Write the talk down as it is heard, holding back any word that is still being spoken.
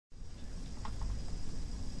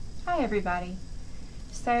Hi everybody.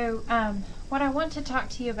 So what I want to talk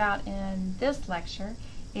to you about in this lecture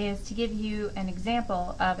is to give you an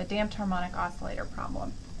example of a damped harmonic oscillator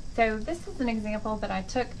problem. So this is an example that I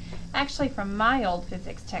took actually from my old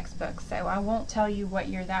physics textbook, so I won't tell you what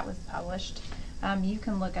year that was published. You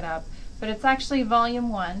can look it up, but it's actually volume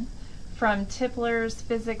 1 from Tipler's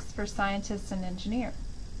Physics for Scientists and Engineers.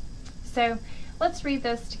 So let's read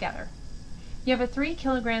this together. You have a 3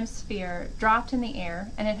 kilogram sphere dropped in the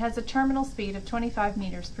air and it has a terminal speed of 25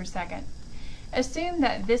 meters per second. Assume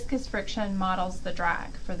that viscous friction models the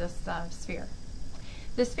drag for this sphere.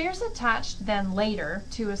 The sphere is attached then later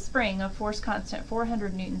to a spring of force constant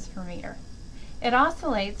 400 newtons per meter. It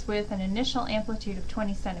oscillates with an initial amplitude of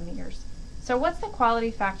 20 centimeters. So what's the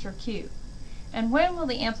quality factor Q? And when will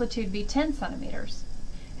the amplitude be 10 centimeters?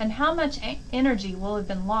 And how much energy will have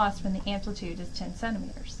been lost when the amplitude is 10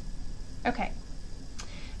 centimeters? Okay,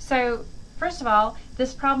 so first of all,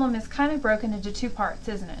 this problem is kind of broken into two parts,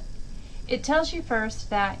 isn't it? It tells you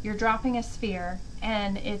first that you're dropping a sphere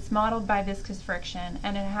and it's modeled by viscous friction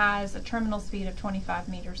and it has a terminal speed of 25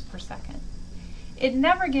 meters per second. It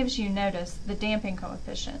never gives you, notice, the damping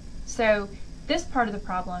coefficient. So this part of the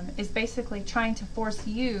problem is basically trying to force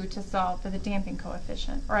you to solve for the damping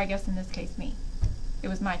coefficient, or I guess in this case me. It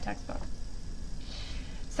was my textbook.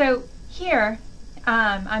 So here,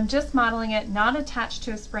 I'm just modeling it, not attached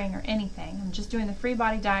to a spring or anything. I'm just doing the free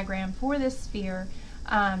body diagram for this sphere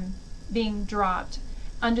being dropped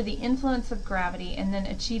under the influence of gravity and then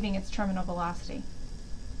achieving its terminal velocity.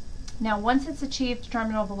 Now once it's achieved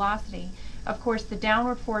terminal velocity, of course the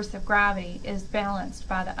downward force of gravity is balanced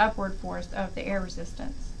by the upward force of the air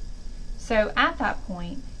resistance. So at that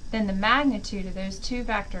point, then the magnitude of those two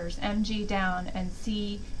vectors, mg down and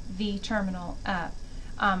cv terminal up,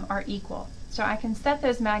 are equal. So I can set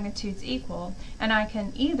those magnitudes equal, and I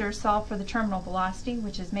can either solve for the terminal velocity,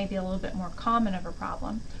 which is maybe a little bit more common of a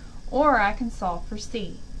problem, or I can solve for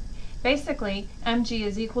c. Basically, mg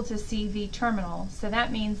is equal to cv terminal, so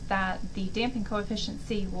that means that the damping coefficient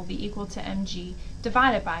c will be equal to mg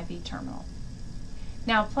divided by v terminal.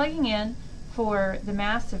 Now plugging in for the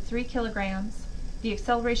mass of 3 kilograms, the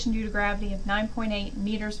acceleration due to gravity of 9.8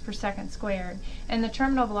 meters per second squared, and the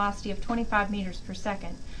terminal velocity of 25 meters per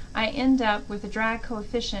second, I end up with a drag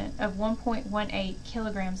coefficient of 1.18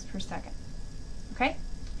 kilograms per second. Okay?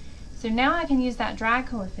 So now I can use that drag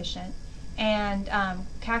coefficient and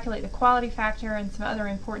calculate the quality factor and some other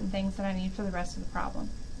important things that I need for the rest of the problem.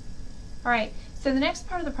 Alright, so the next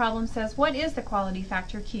part of the problem says, what is the quality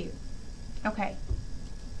factor Q? Okay.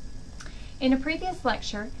 In a previous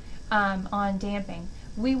lecture on damping,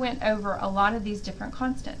 we went over a lot of these different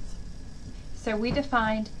constants. So we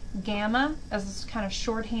defined gamma as a kind of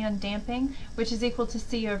shorthand damping, which is equal to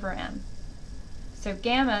C over M. So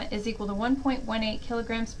gamma is equal to 1.18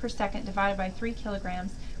 kilograms per second divided by 3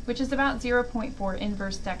 kilograms, which is about 0.4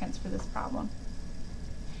 inverse seconds for this problem.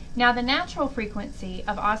 Now the natural frequency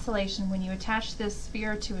of oscillation when you attach this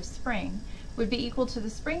sphere to a spring would be equal to the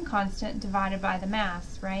spring constant divided by the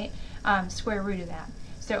mass, right? Square root of that.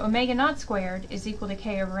 So omega naught squared is equal to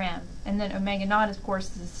k over m, and then omega naught, of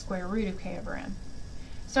course, is the square root of k over m.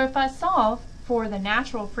 So if I solve for the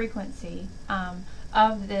natural frequency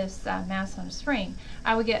of this mass on a spring,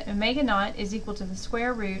 I would get omega naught is equal to the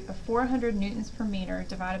square root of 400 newtons per meter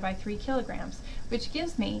divided by 3 kilograms, which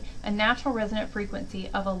gives me a natural resonant frequency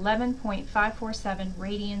of 11.547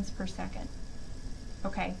 radians per second.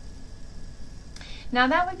 Okay. Now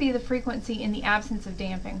that would be the frequency in the absence of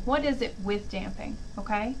damping. What is it with damping?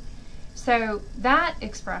 Okay? So that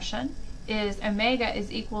expression is omega is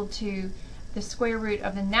equal to the square root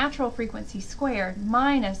of the natural frequency squared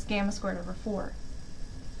minus gamma squared over 4.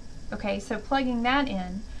 Okay, so plugging that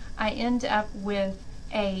in, I end up with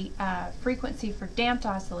a frequency for damped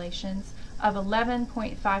oscillations of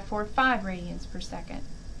 11.545 radians per second.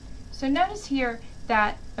 So notice here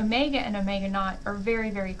that omega and omega naught are very,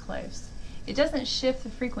 very close. It doesn't shift the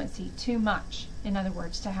frequency too much, in other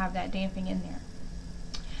words, to have that damping in there.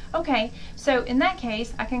 Okay, so in that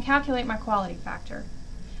case, I can calculate my quality factor.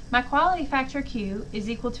 My quality factor Q is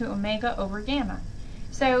equal to omega over gamma.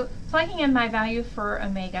 So plugging in my value for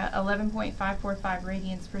omega, 11.545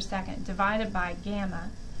 radians per second, divided by gamma,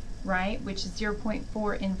 right, which is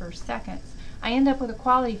 0.4 inverse seconds, I end up with a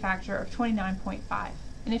quality factor of 29.5.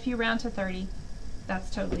 And if you round to 30, that's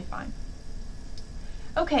totally fine.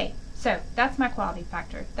 Okay, so that's my quality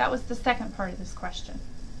factor. That was the second part of this question.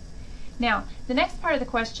 Now, the next part of the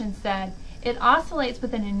question said, it oscillates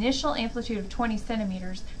with an initial amplitude of 20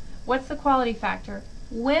 centimeters. What's the quality factor?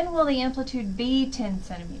 When will the amplitude be 10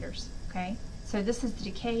 centimeters? Okay, so this is the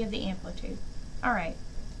decay of the amplitude. All right,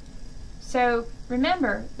 So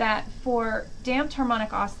remember that for damped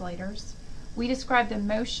harmonic oscillators, we describe the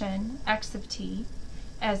motion x of t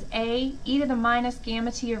as a e to the minus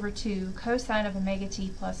gamma t over 2 cosine of omega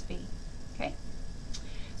t plus v. Okay?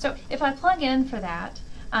 So if I plug in for that,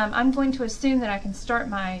 I'm going to assume that I can start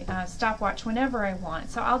my stopwatch whenever I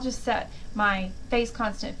want. So I'll just set my phase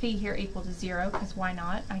constant phi here equal to 0, because why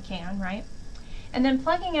not? I can, right? And then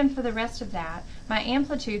plugging in for the rest of that, my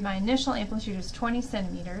amplitude, my initial amplitude is 20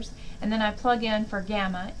 centimeters, and then I plug in for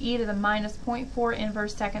gamma, e to the minus 0.4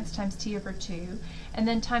 inverse seconds times t over 2, and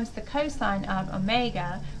then times the cosine of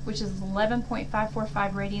omega, which is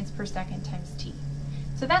 11.545 radians per second times t.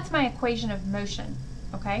 So that's my equation of motion,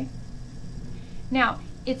 okay? Now,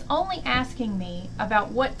 it's only asking me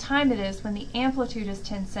about what time it is when the amplitude is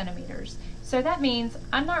 10 centimeters. So that means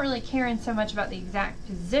I'm not really caring so much about the exact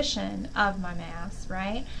position of my mass,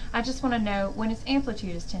 right? I just want to know when its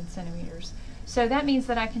amplitude is 10 centimeters. So that means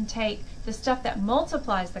that I can take the stuff that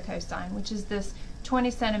multiplies the cosine, which is this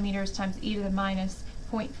 20 centimeters times e to the minus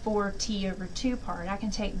 0.4 t over 2 part. I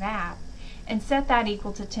can take that and set that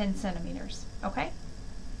equal to 10 centimeters, okay?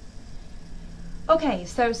 Okay,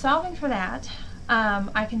 so solving for that,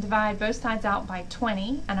 I can divide both sides out by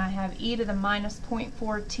 20, and I have e to the minus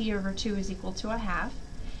 0.4 t over 2 is equal to a half.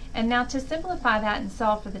 And now to simplify that and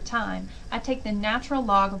solve for the time, I take the natural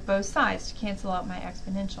log of both sides to cancel out my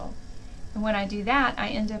exponential. And when I do that, I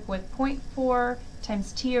end up with 0.4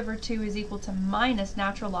 times t over 2 is equal to minus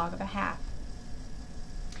natural log of a half.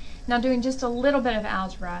 Now doing just a little bit of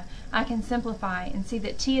algebra, I can simplify and see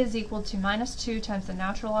that t is equal to minus 2 times the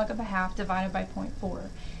natural log of a half divided by 0.4.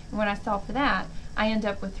 And when I solve for that, I end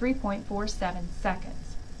up with 3.47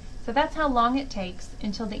 seconds. So that's how long it takes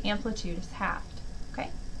until the amplitude is halved. Okay?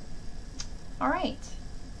 All right.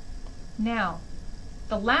 Now,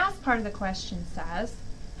 the last part of the question says,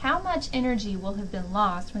 how much energy will have been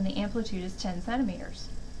lost when the amplitude is 10 centimeters?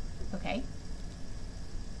 Okay?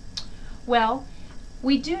 Well,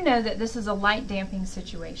 we do know that this is a light damping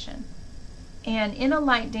situation. And in a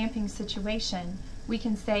light damping situation, we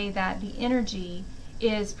can say that the energy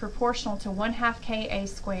is proportional to 1/2 Ka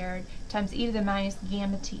squared times e to the minus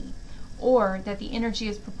gamma t, or that the energy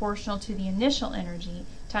is proportional to the initial energy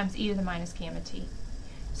times e to the minus gamma t.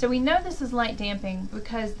 So we know this is light damping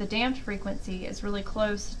because the damped frequency is really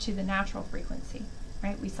close to the natural frequency,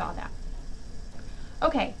 right? We saw that.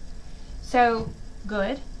 Okay, so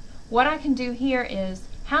good. What I can do here is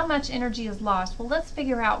how much energy is lost. Well, let's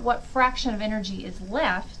figure out what fraction of energy is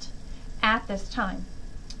left at this time.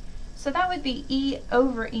 So that would be E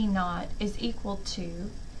over E naught is equal to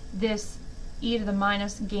this e to the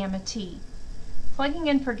minus gamma t. Plugging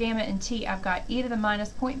in for gamma and t, I've got e to the minus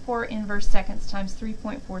 0.4 inverse seconds times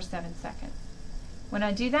 3.47 seconds. When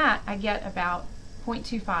I do that, I get about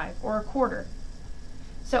 0.25, or a quarter.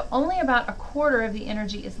 So only about a quarter of the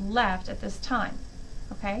energy is left at this time,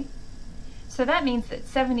 okay? So that means that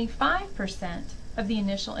 75% of the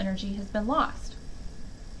initial energy has been lost.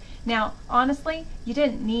 Now, honestly, you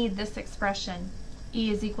didn't need this expression,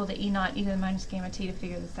 E is equal to E naught e to the minus gamma t, to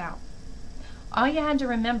figure this out. All you had to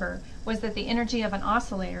remember was that the energy of an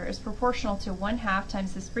oscillator is proportional to 1/2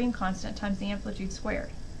 times the spring constant times the amplitude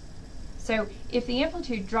squared. So if the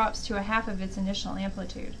amplitude drops to a half of its initial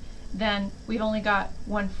amplitude, then we've only got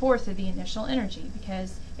 1/4 of the initial energy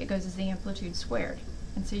because it goes as the amplitude squared.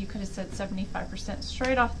 And so you could have said 75%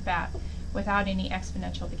 straight off the bat without any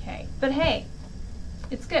exponential decay. But hey,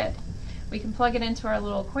 it's good. We can plug it into our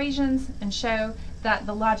little equations and show that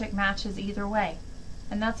the logic matches either way.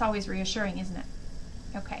 And that's always reassuring, isn't it?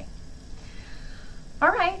 Okay. All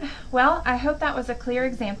right. Well, I hope that was a clear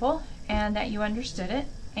example and that you understood it,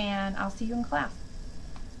 and I'll see you in class.